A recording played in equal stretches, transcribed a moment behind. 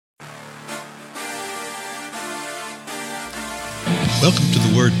Welcome to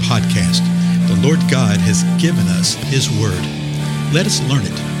the Word Podcast. The Lord God has given us His Word. Let us learn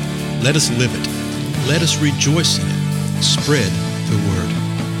it. Let us live it. Let us rejoice in it. Spread the Word.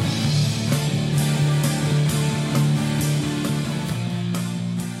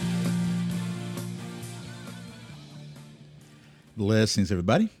 Blessings,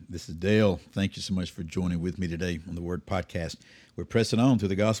 everybody. This is Dale. Thank you so much for joining with me today on the Word Podcast. We're pressing on through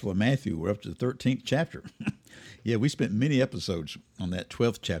the Gospel of Matthew. We're up to the 13th chapter. Yeah, we spent many episodes on that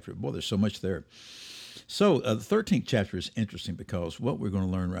 12th chapter. Boy, there's so much there. So the 13th chapter is interesting because what we're going to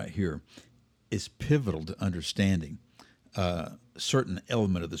learn right here is pivotal to understanding a certain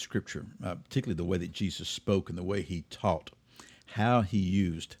element of the Scripture, particularly the way that Jesus spoke and the way He taught, how He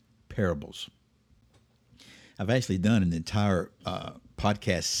used parables. I've actually done an entire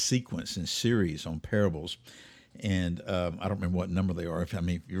podcast sequence and series on parables, and I don't remember what number they are. If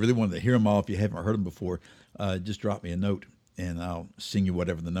you really wanted to hear them all, if you haven't heard them before, just drop me a note, and I'll sing you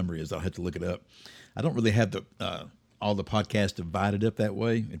whatever the number is. I'll have to look it up. I don't really have all the podcasts divided up that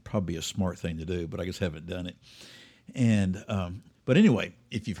way. It'd probably be a smart thing to do, but I just haven't done it. And but anyway,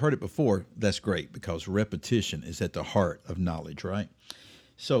 if you've heard it before, that's great because repetition is at the heart of knowledge, right?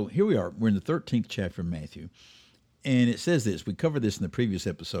 So here we are. We're in the 13th chapter of Matthew, and it says this. We covered this in the previous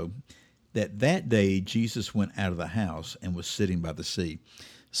episode, that day Jesus went out of the house and was sitting by the sea.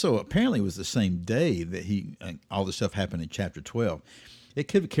 So apparently it was the same day that all this stuff happened in chapter 12. It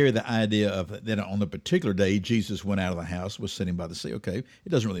could carry the idea of that on a particular day Jesus went out of the house, was sitting by the sea. Okay, it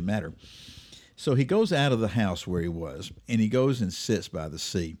doesn't really matter. So he goes out of the house where he was, and he goes and sits by the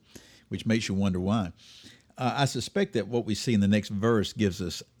sea, which makes you wonder why. I suspect that what we see in the next verse gives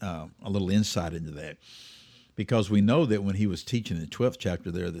us a little insight into that, because we know that when he was teaching in the 12th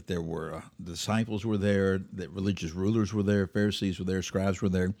chapter there, that there were disciples were there, that religious rulers were there, Pharisees were there, scribes were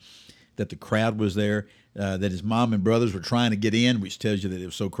there, that the crowd was there, that his mom and brothers were trying to get in, which tells you that it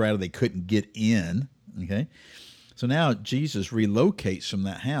was so crowded they couldn't get in. Okay, so now Jesus relocates from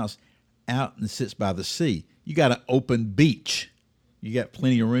that house out and sits by the sea. You got an open beach. You got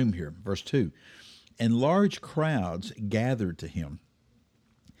plenty of room here. Verse 2. And large crowds gathered to him,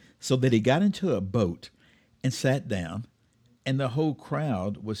 so that he got into a boat and sat down, and the whole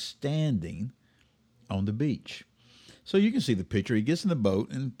crowd was standing on the beach. So you can see the picture. He gets in the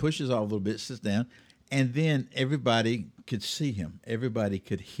boat and pushes off a little bit, sits down, and then everybody could see him. Everybody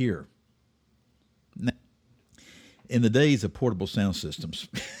could hear. Now, in the days of portable sound systems,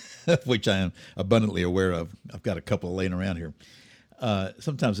 which I am abundantly aware of, I've got a couple laying around here.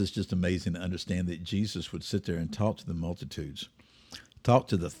 Sometimes it's just amazing to understand that Jesus would sit there and talk to the multitudes, talk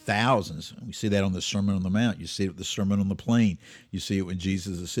to the thousands. We see that on the Sermon on the Mount. You see it with the Sermon on the Plain. You see it when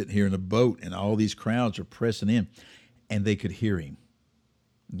Jesus is sitting here in a boat and all these crowds are pressing in, and they could hear him.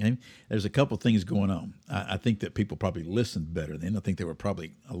 Okay? There's a couple things going on. I think that people probably listened better then. I think they were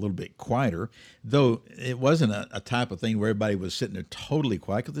probably a little bit quieter, though it wasn't a type of thing where everybody was sitting there totally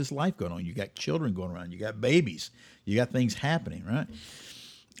quiet, because there's life going on. You got children going around. You got babies. You got things happening, right?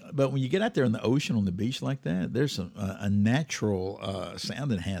 But when you get out there in the ocean on the beach like that, there's a natural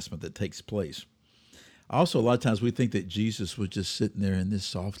sound enhancement that takes place. Also, a lot of times we think that Jesus was just sitting there in this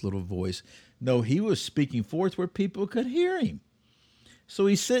soft little voice. No, he was speaking forth where people could hear him. So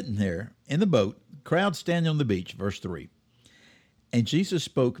he's sitting there in the boat, crowd standing on the beach, verse 3. And Jesus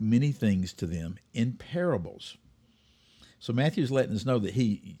spoke many things to them in parables. So Matthew's letting us know that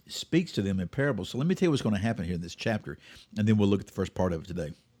he speaks to them in parables. So let me tell you what's going to happen here in this chapter, and then we'll look at the first part of it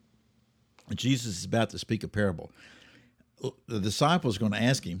today. Jesus is about to speak a parable. The disciples are going to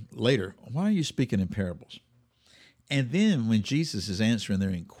ask him later, why are you speaking in parables? And then when Jesus is answering their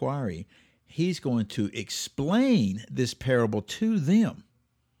inquiry, he's going to explain this parable to them.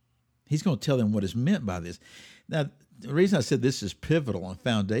 He's going to tell them what is meant by this. Now, the reason I said this is pivotal and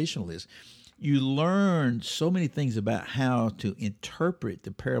foundational is you learn so many things about how to interpret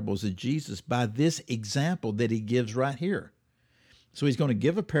the parables of Jesus by this example that he gives right here. So he's going to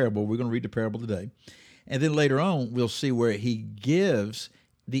give a parable. We're going to read the parable today. And then later on, we'll see where he gives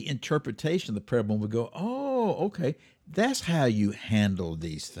the interpretation of the parable, and we'll go, oh, okay, that's how you handle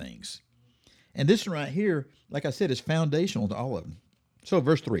these things. And this one right here, like I said, is foundational to all of them. So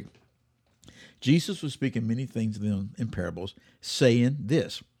verse 3, Jesus was speaking many things to them in parables, saying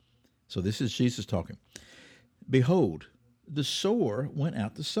this. So this is Jesus talking. Behold, the sower went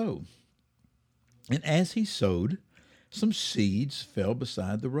out to sow. And as he sowed, some seeds fell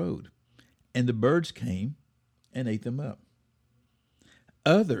beside the road, and the birds came and ate them up.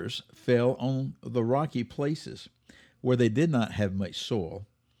 Others fell on the rocky places where they did not have much soil,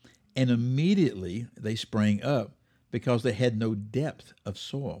 and immediately they sprang up because they had no depth of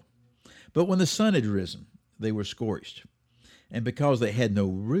soil. But when the sun had risen, they were scorched, and because they had no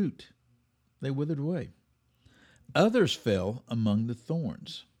root, they withered away. Others fell among the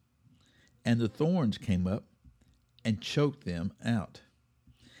thorns, and the thorns came up and choked them out.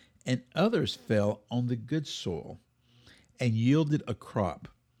 And others fell on the good soil and yielded a crop,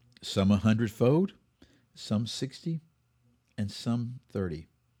 some 100-fold, some 60, and some 30.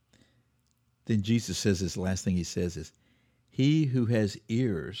 Then Jesus says this last thing he says is, he who has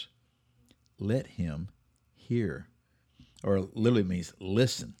ears, let him hear. Or literally means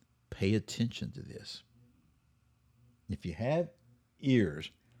listen, pay attention to this. If you have ears,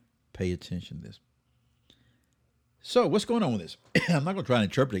 pay attention to this. So what's going on with this? I'm not going to try and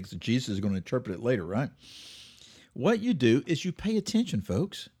interpret it because Jesus is going to interpret it later, right? What you do is you pay attention,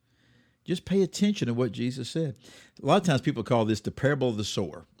 folks. Just pay attention to what Jesus said. A lot of times people call this the parable of the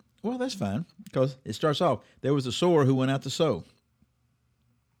sower. Well, that's fine because it starts off, there was a sower who went out to sow.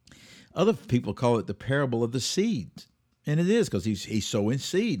 Other people call it the parable of the seed. And it is because he's sowing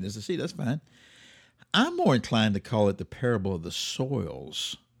seed. There's a seed, that's fine. I'm more inclined to call it the parable of the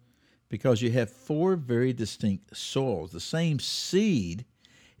soils because you have 4 very distinct soils. The same seed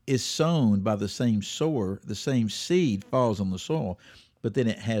is sown by the same sower. The same seed falls on the soil, but then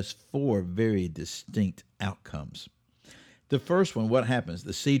it has 4 very distinct outcomes. The first one, what happens?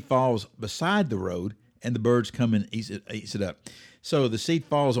 The seed falls beside the road, and the birds come and eats it up. So the seed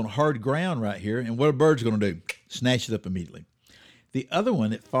falls on hard ground right here, and what are birds going to do? Snatch it up immediately. The other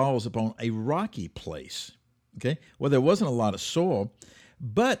one, it falls upon a rocky place. Okay, well, there wasn't a lot of soil,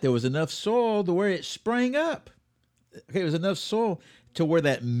 but there was enough soil to where it sprang up. Okay, there was enough soil to where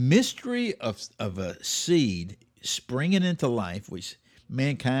that mystery of a seed springing into life, which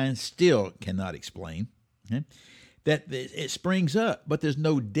mankind still cannot explain, okay, that it springs up, but there's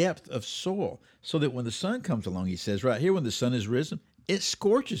no depth of soil. So that when the sun comes along, he says right here, when the sun is risen, it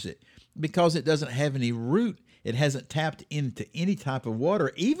scorches it because it doesn't have any root. It hasn't tapped into any type of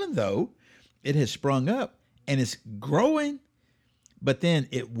water, even though it has sprung up and it's growing, but then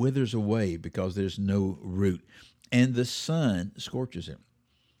it withers away because there's no root, and the sun scorches it.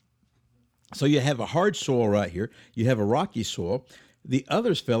 So you have a hard soil right here. You have a rocky soil. The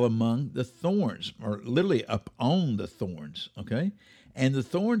others fell among the thorns, or literally up on the thorns, okay? And the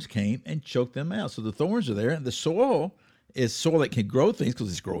thorns came and choked them out. So the thorns are there, and the soil is soil that can grow things because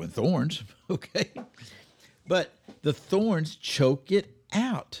it's growing thorns, okay? But the thorns choke it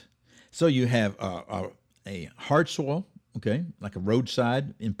out. So you have a hard soil, okay, like a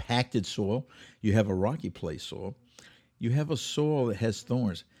roadside impacted soil. You have a rocky place soil. You have a soil that has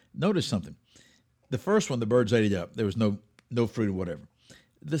thorns. Notice something. The first one, the birds ate it up. There was no fruit or whatever.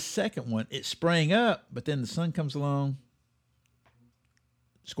 The second one, it sprang up, but then the sun comes along,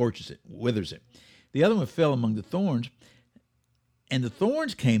 scorches it, withers it. The other one fell among the thorns, and the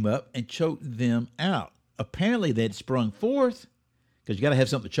thorns came up and choked them out. Apparently, they'd sprung forth, because you got to have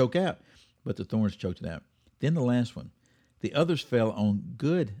something to choke out, but the thorns choked it out. Then the last one, the others fell on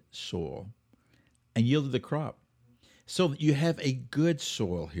good soil and yielded the crop. So you have a good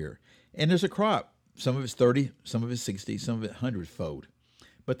soil here, and there's a crop. Some of it's 30, some of it's 60, some of it 100-fold.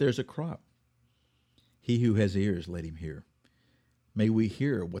 But there's a crop. He who has ears, let him hear. May we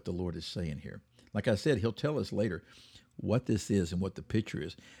hear what the Lord is saying here. Like I said, he'll tell us later what this is and what the picture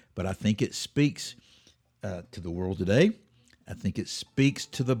is. But I think it speaks to the world today. I think it speaks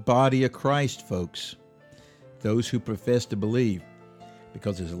to the body of Christ, folks. Those who profess to believe.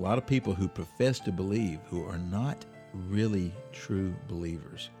 Because there's a lot of people who profess to believe who are not really true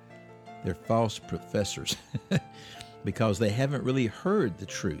believers. They're false professors because they haven't really heard the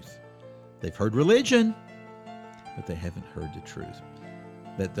truth. They've heard religion, but they haven't heard the truth.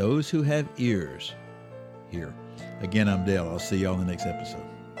 Let those who have ears hear. Again, I'm Dale. I'll see you all in the next episode.